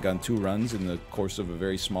me, like, on 2 runs in the course of a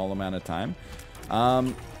very small amount of time.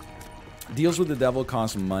 Deals with the devil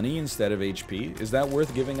cost money instead of HP. Is that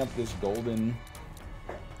worth giving up this golden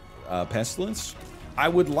pestilence? I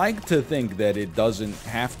would like to think that it doesn't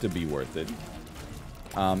have to be worth it.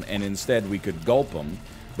 And instead we could gulp them.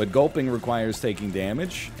 But gulping requires taking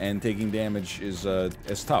damage, and taking damage is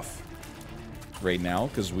tough. right now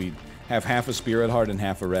because we have half a Spirit Heart and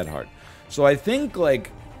half a Red Heart. So I think,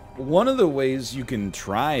 like, one of the ways you can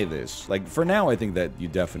try this, like, for now, I think that you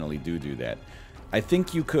definitely do that. I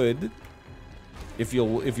think you could, if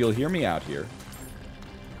you'll hear me out here,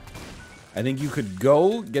 I think you could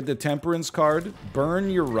go get the Temperance card, burn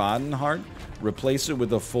your Rotten Heart, replace it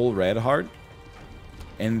with a full Red Heart,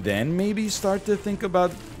 and then maybe start to think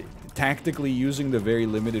about tactically using the very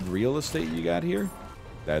limited real estate you got here.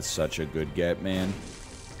 That's such a good get, man.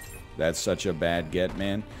 That's such a bad get,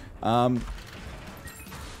 man. But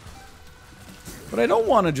I don't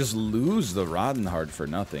want to just lose the Rotten Heart for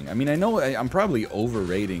nothing. I mean, I know I'm probably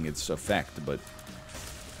overrating its effect, but...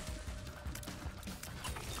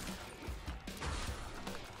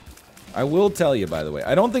 I will tell you, by the way,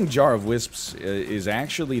 I don't think Jar of Wisps is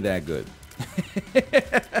actually that good.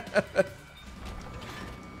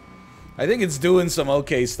 I think it's doing some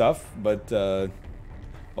okay stuff, but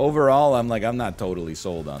overall, I'm not totally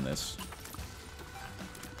sold on this.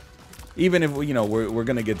 Even if, you know, we're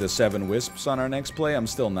gonna get the 7 Wisps on our next play, I'm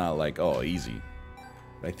still not like, oh, easy.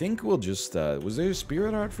 I think we'll just, was there a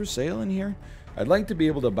Spirit Heart for sale in here? I'd like to be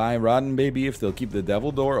able to buy Rotten Baby if they'll keep the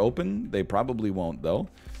Devil Door open. They probably won't, though.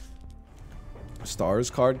 Stars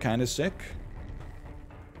card, kind of sick.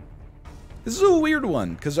 This is a weird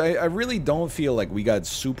one, because I really don't feel like we got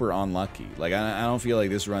super unlucky. Like, I don't feel like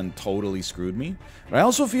this run totally screwed me. But I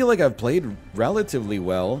also feel like I've played relatively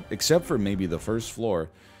well, except for maybe the first floor.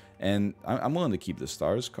 And I'm willing to keep the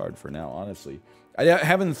Stars card for now, honestly. I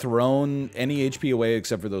haven't thrown any HP away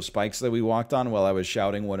except for those spikes that we walked on while I was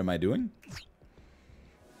shouting, "What am I doing?"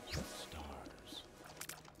 Stars.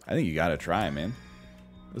 I think you gotta try, man.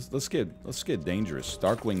 Let's get dangerous.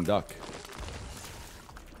 Darkwing Duck.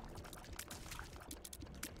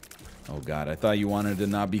 Oh god, I thought you wanted to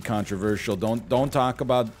not be controversial. Don't talk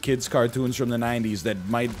about kids' cartoons from the 90s that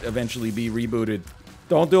might eventually be rebooted.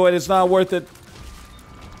 Don't do it, it's not worth it.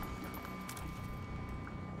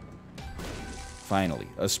 Finally,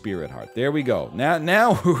 a Spirit Heart. There we go.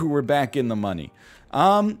 Now we're back in the money.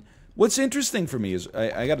 What's interesting for me is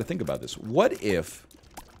I got to think about this. What if,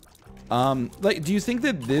 like, do you think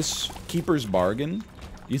that this Keeper's Bargain, do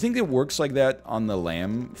you think it works like that on the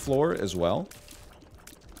Lamb floor as well?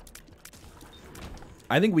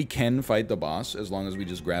 I think we can fight the boss as long as we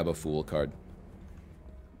just grab a Fool card.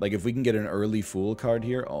 Like, if we can get an early Fool card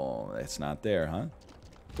here. Oh, it's not there, huh?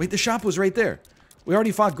 Wait, the shop was right there. We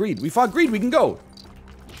already fought Greed. We fought Greed. We can go.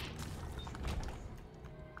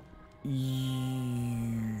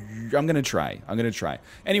 I'm gonna try. I'm gonna try.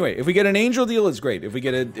 Anyway, if we get an Angel deal, it's great. If we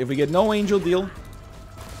get no Angel deal,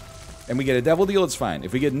 and we get a Devil deal, it's fine.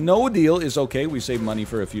 If we get no deal, it's okay. We save money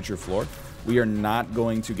for a future floor. We are not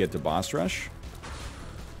going to get to Boss Rush.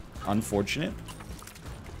 Unfortunate.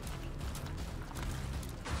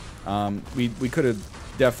 We could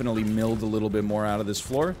have definitely milled a little bit more out of this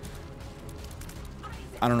floor.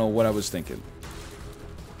 I don't know what I was thinking.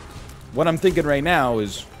 What I'm thinking right now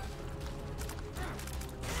is...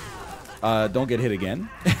 don't get hit again.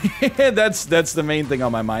 That's the main thing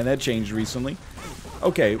on my mind. That changed recently.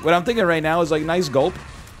 Okay, what I'm thinking right now is, like, nice gulp.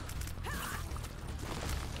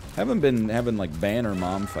 Haven't been having, like, banner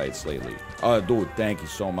mom fights lately. Oh, dude, thank you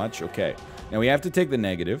so much. Okay. Now we have to take the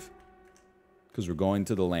negative. Because we're going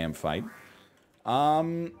to the Lamb fight.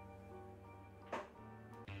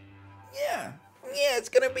 Yeah, it's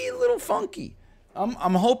gonna be a little funky.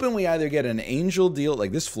 I'm hoping we either get an Angel deal.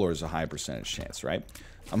 Like, this floor is a high percentage chance, right?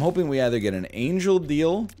 I'm hoping we either get an Angel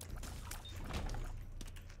deal,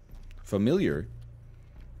 Familiar,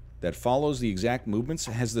 that follows the exact movements,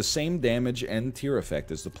 has the same damage and tier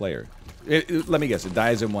effect as the player. Let me guess, it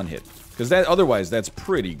dies in one hit. Because otherwise, that's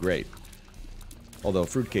pretty great. Although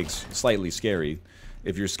Fruitcake's slightly scary.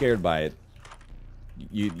 If you're scared by it,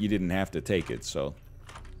 you didn't have to take it, so...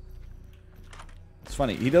 It's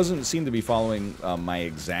funny, he doesn't seem to be following my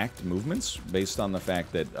exact movements, based on the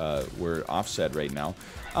fact that we're offset right now.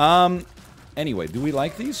 Anyway, do we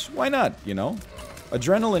like these? Why not, you know?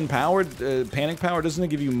 Adrenaline-powered, Panic Power, doesn't it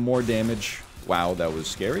give you more damage? Wow, that was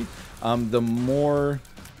scary. The more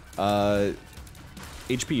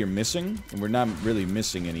HP you're missing, and we're not really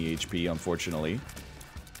missing any HP, unfortunately.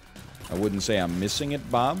 I wouldn't say I'm missing it,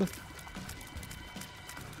 Bob.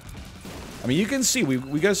 I mean, you can see,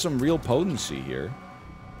 we got some real potency here.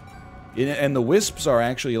 And the Wisps are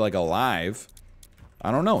actually, like, alive.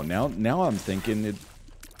 I don't know. Now I'm thinking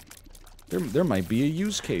there might be a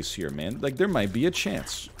use case here, man. Like, there might be a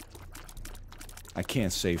chance. I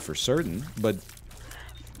can't say for certain, but...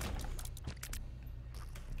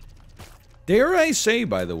 Dare I say,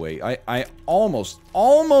 by the way, I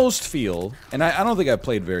almost feel, and I don't think I've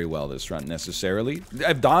played very well this run necessarily.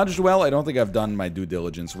 I've dodged well. I don't think I've done my due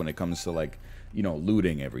diligence when it comes to, like, you know,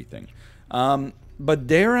 looting everything. But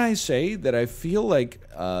dare I say that I feel like,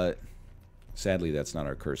 sadly that's not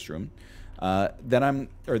our cursed room, or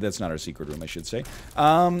that's not our secret room, I should say,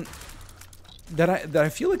 that I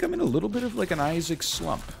feel like I'm in a little bit of like an Isaac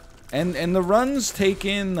slump. And the runs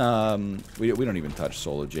taken, we don't even touch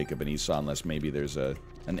Soul of Jacob and Esau unless maybe there's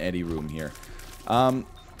an Eddie room here.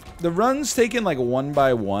 The runs taken like one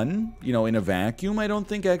by one, you know, in a vacuum, I don't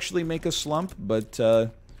think actually make a slump, but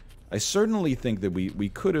I certainly think that we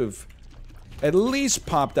could have at least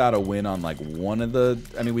popped out a win on like one of the,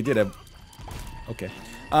 I mean, we did have, okay.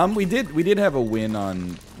 We did have a win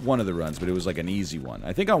on one of the runs, but it was like an easy one.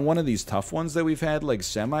 I think on one of these tough ones that we've had like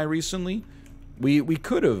semi-recently, we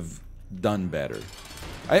could have done better.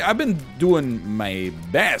 I've been doing my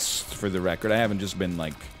best, for the record. I haven't just been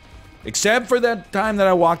like, except for that time that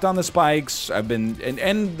I walked on the spikes. I've been,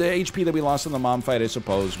 and the HP that we lost in the mom fight, I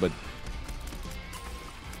suppose, but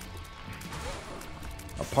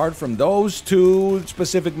apart from those two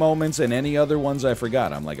specific moments and any other ones I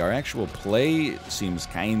forgot, I'm like, our actual play seems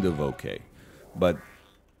kind of okay. But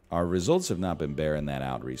our results have not been bearing that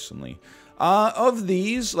out recently. Of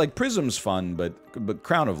these, like, Prism's fun, but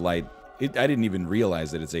Crown of Light, I didn't even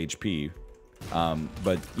realize that it's HP.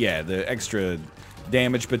 But yeah, the extra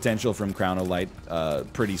damage potential from Crown of Light,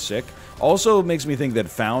 pretty sick. Also makes me think that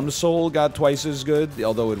Found Soul got twice as good,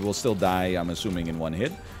 although it will still die, I'm assuming, in one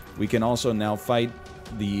hit. We can also now fight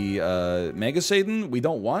the Mega Satan. We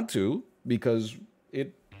don't want to, because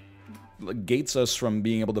it gates us from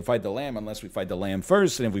being able to fight the Lamb unless we fight the Lamb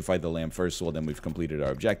first, and if we fight the Lamb first, well, then we've completed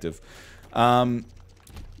our objective. Thank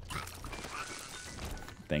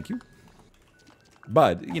you.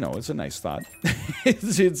 But, you know, it's a nice thought.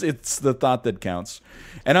 it's the thought that counts.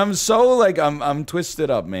 And I'm so, like, I'm twisted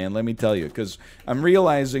up, man, let me tell you. Because I'm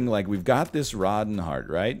realizing, like, we've got this Rotten Heart,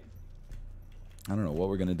 right? I don't know what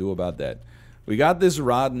we're going to do about that. We got this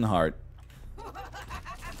Rotten Heart.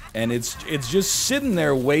 And it's just sitting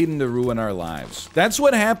there waiting to ruin our lives. That's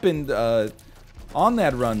what happened, on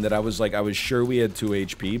that run that I was sure we had 2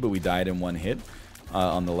 HP, but we died in one hit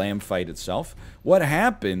on the Lamb fight itself. What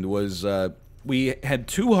happened was we had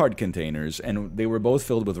 2 heart containers, and they were both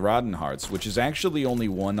filled with Rotten Hearts, which is actually only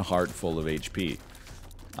 1 heart full of HP.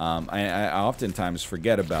 I oftentimes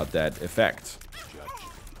forget about that effect.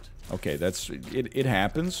 Okay, it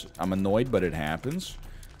happens. I'm annoyed, but it happens.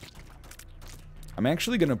 I'm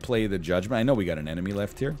actually going to play the Judgment. I know we got an enemy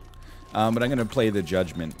left here, but I'm going to play the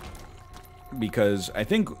Judgment, because I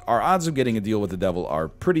think our odds of getting a deal with the devil are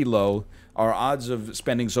pretty low. Our odds of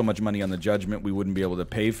spending so much money on the Judgment we wouldn't be able to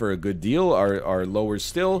pay for a good deal are lower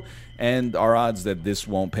still, and our odds that this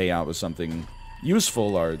won't pay out with something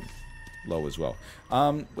useful are low as well.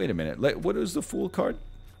 Wait a minute. What is the Fool card?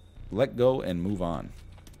 Let go and move on.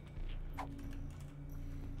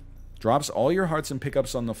 Drops all your hearts and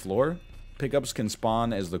pickups on the floor. Pickups can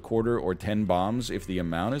spawn as the quarter or 10 bombs if the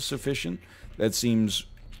amount is sufficient. That seems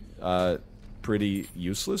pretty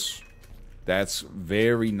useless. That's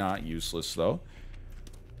very not useless, though.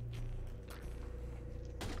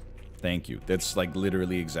 Thank you. That's, like,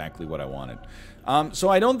 literally exactly what I wanted. So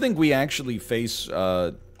I don't think we actually face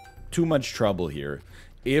too much trouble here.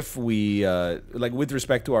 If we, like, with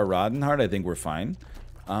respect to our Rotten Heart, I think we're fine.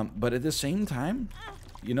 But at the same time,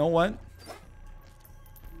 you know what?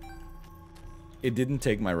 It didn't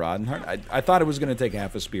take my Rotten Heart. I thought it was going to take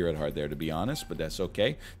half a Spirit Heart there, to be honest, but that's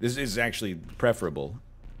okay. This is actually preferable.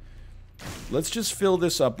 Let's just fill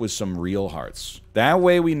this up with some real hearts. That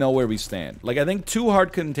way we know where we stand. Like, I think 2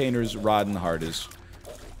 heart containers Rotten Heart is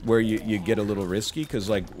where you get a little risky, because,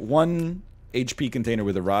 like, 1 HP container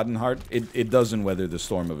with a Rotten Heart, it doesn't weather the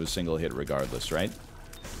storm of a single hit regardless, right?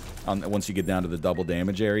 Once you get down to the double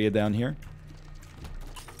damage area down here.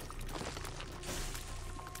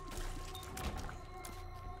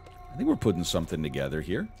 I think we're putting something together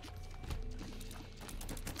here.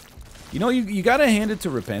 You know, you gotta hand it to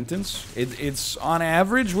Repentance. It's on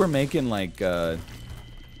average, we're making, like, you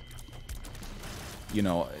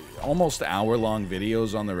know, almost hour-long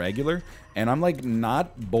videos on the regular, and I'm, like,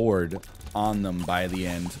 not bored on them by the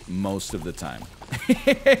end most of the time.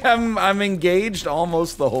 I'm engaged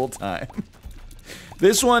almost the whole time.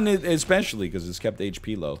 This one, especially, because it's kept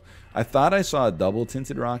HP low. I thought I saw a double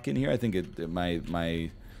tinted rock in here. I think my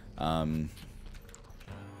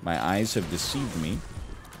eyes have deceived me.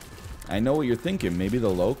 I know what you're thinking, maybe the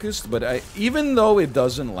Locust, but even though it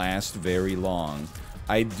doesn't last very long,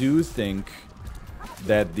 I do think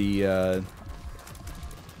that the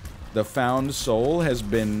The found soul has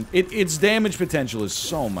been... its damage potential is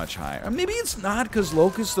so much higher. Maybe it's not, because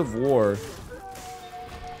Locust of War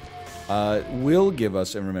will give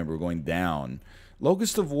us... And remember, we're going down.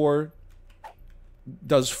 Locust of War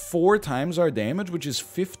does 4 times our damage, which is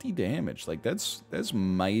 50 damage. Like, that's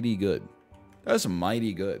mighty good. That's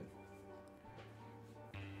mighty good.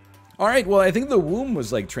 Alright, well, I think the womb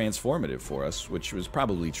was, like, transformative for us, which was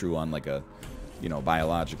probably true on, like, a... you know,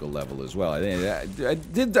 biological level as well. I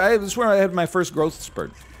swear I had my first growth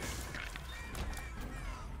spurt.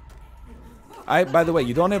 By the way,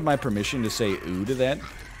 you don't have my permission to say ooh to that.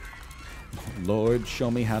 Lord, show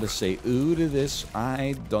me how to say ooh to this.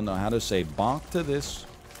 I don't know how to say bonk to this.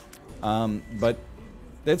 But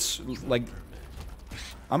that's, like,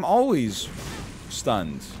 I'm always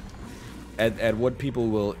stunned at what people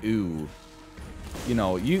will ooh. You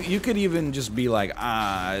know, you could even just be like,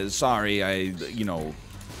 sorry, you know,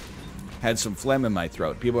 had some phlegm in my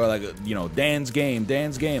throat. People are like, you know, Dan's game.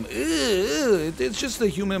 It's just the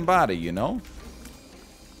human body, you know?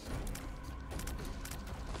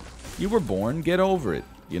 You were born, get over it,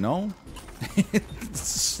 you know?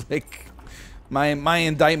 It's like my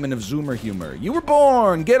indictment of Zoomer humor. You were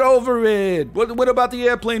born, get over it. What about the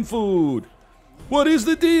airplane food? What is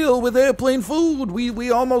the deal with airplane food?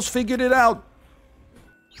 We almost figured it out.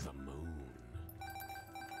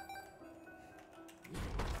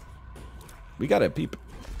 We gotta peep.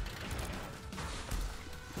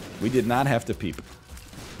 We did not have to peep.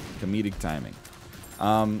 Comedic timing.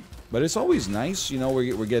 But it's always nice, you know,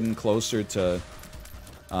 we're getting closer to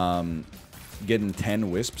getting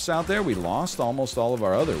 10 wisps out there. We lost almost all of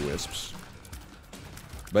our other wisps.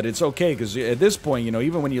 But it's okay, because at this point, you know,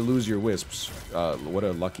 even when you lose your wisps, what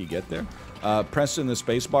a lucky get there. Pressing the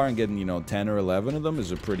spacebar and getting, you know, 10 or 11 of them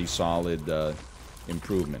is a pretty solid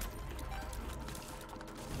improvement.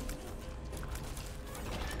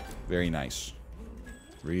 Very nice.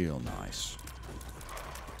 Real nice.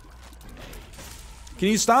 Can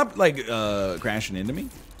you stop, like, crashing into me?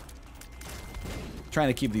 Trying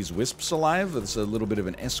to keep these wisps alive. It's a little bit of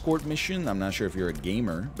an escort mission. I'm not sure if you're a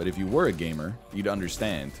gamer, but if you were a gamer, you'd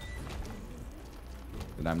understand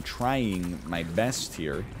that I'm trying my best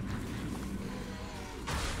here.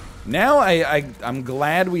 Now, I'm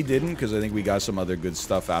glad we didn't, because I think we got some other good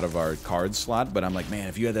stuff out of our card slot, but I'm like, man,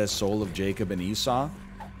 if you had that Soul of Jacob and Esau...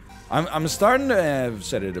 I'm starting to, I've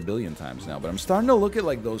said it a billion times now, but I'm starting to look at,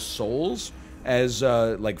 like, those souls as,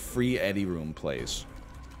 like, free Eddie Room plays.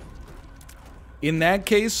 In that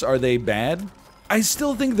case, are they bad? I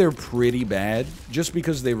still think they're pretty bad, just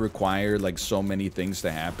because they require, like, so many things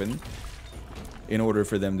to happen in order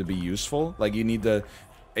for them to be useful. Like, you need to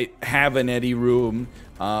have an Eddie Room,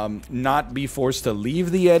 not be forced to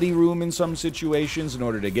leave the Eddie Room in some situations in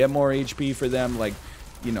order to get more HP for them. Like,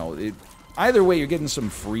 you know, either way, you're getting some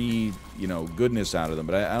free, you know, goodness out of them,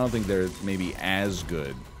 but I don't think they're maybe as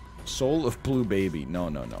good. Soul of Blue Baby. No.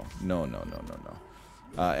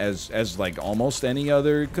 As like almost any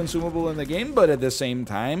other consumable in the game, but at the same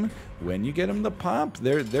time, when you get them to pop,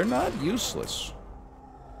 they're not useless.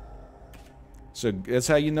 So that's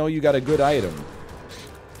how you know you got a good item.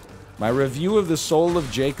 My review of the Soul of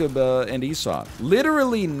Jacob and Esau.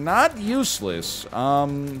 Literally not useless.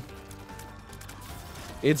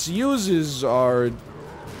 Its uses are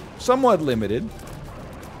somewhat limited,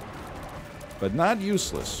 but not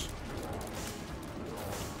useless.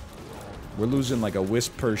 We're losing like a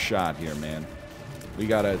wisp per shot here, man. We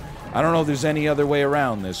gotta... I don't know if there's any other way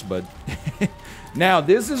around this, but... Now,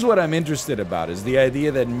 this is what I'm interested about, is the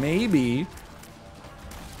idea that maybe...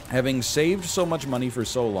 having saved so much money for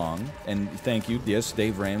so long, and thank you, yes,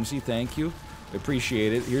 Dave Ramsey, thank you.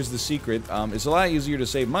 Appreciate it. Here's the secret. It's a lot easier to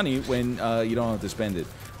save money when you don't have to spend it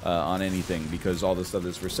on anything, because all the stuff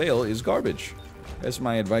that's for sale is garbage. That's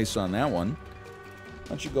my advice on that one. Why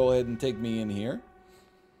don't you go ahead and take me in here?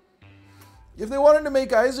 If they wanted to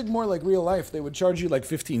make Isaac more like real life, they would charge you like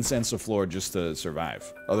 15 cents a floor just to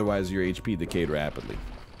survive. Otherwise, your HP decayed rapidly.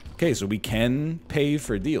 Okay, so we can pay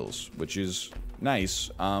for deals, which is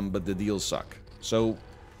nice, but the deals suck. So,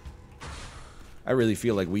 I really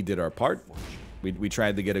feel like we did our part. We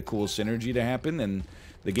tried to get a cool synergy to happen, and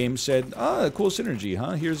the game said, ah, cool synergy,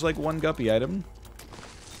 huh? Here's like one guppy item.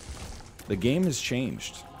 The game has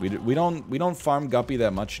changed. We don't farm guppy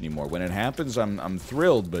that much anymore. When it happens, I'm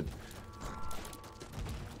thrilled, but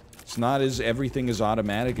it's not as everything is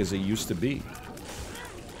automatic as it used to be.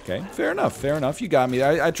 Okay, fair enough, fair enough. You got me.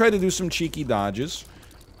 I tried to do some cheeky dodges.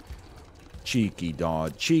 Cheeky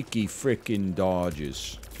dodge, cheeky frickin'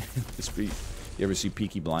 dodges. You ever see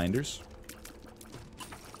Peaky Blinders?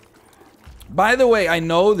 By the way, I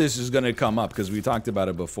know this is gonna come up because we talked about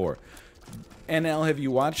it before. NL, have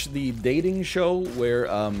you watched the dating show where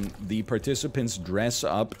the participants dress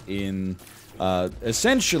up in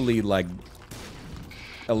essentially like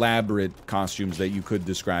elaborate costumes that you could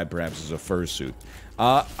describe perhaps as a fursuit?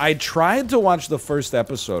 I tried to watch the first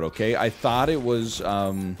episode, okay? I thought it was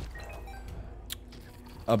a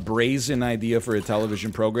brazen idea for a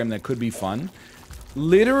television program that could be fun.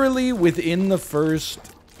 Literally within the first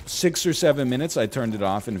 6 or 7 minutes, I turned it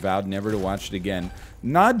off and vowed never to watch it again.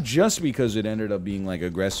 Not just because it ended up being, like,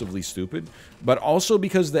 aggressively stupid, but also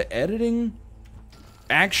because the editing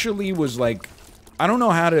actually was, like... I don't know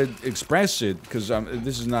how to express it, because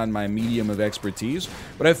this is not my medium of expertise,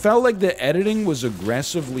 but I felt like the editing was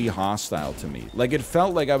aggressively hostile to me. Like, it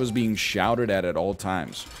felt like I was being shouted at all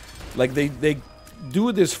times. Like, they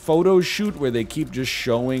do this photo shoot where they keep just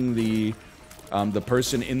showing the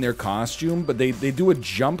person in their costume, but they do a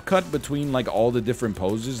jump cut between, like, all the different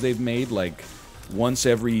poses they've made, like... once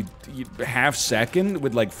every half second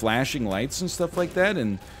with like flashing lights and stuff like that,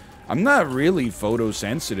 and I'm not really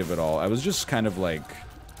photosensitive at all. I was just kind of like,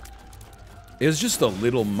 it was just a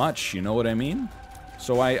little much, you know what I mean?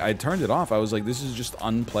 So I turned it off. I was like, this is just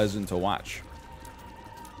unpleasant to watch.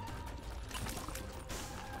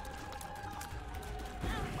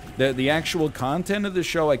 The actual content of the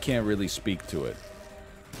show, I can't really speak to it.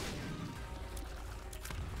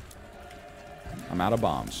 I'm out of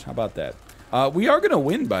bombs. How about that? We are going to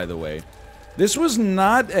win, by the way. This was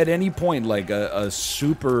not at any point like a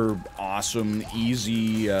super awesome,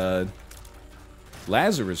 easy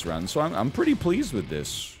Lazarus run, so I'm pretty pleased with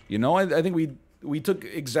this. You know, I think we took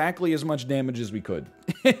exactly as much damage as we could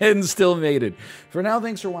and still made it. For now,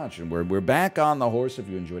 thanks for watching. We're back on the horse. If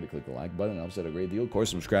you enjoyed it, click the like button. It helps out a great deal. Of course,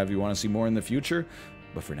 subscribe if you want to see more in the future.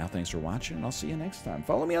 But for now, thanks for watching, and I'll see you next time.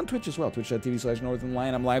 Follow me on Twitch as well,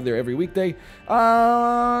 twitch.tv/NorthernLion. I'm live there every weekday.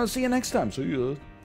 See you next time. See ya.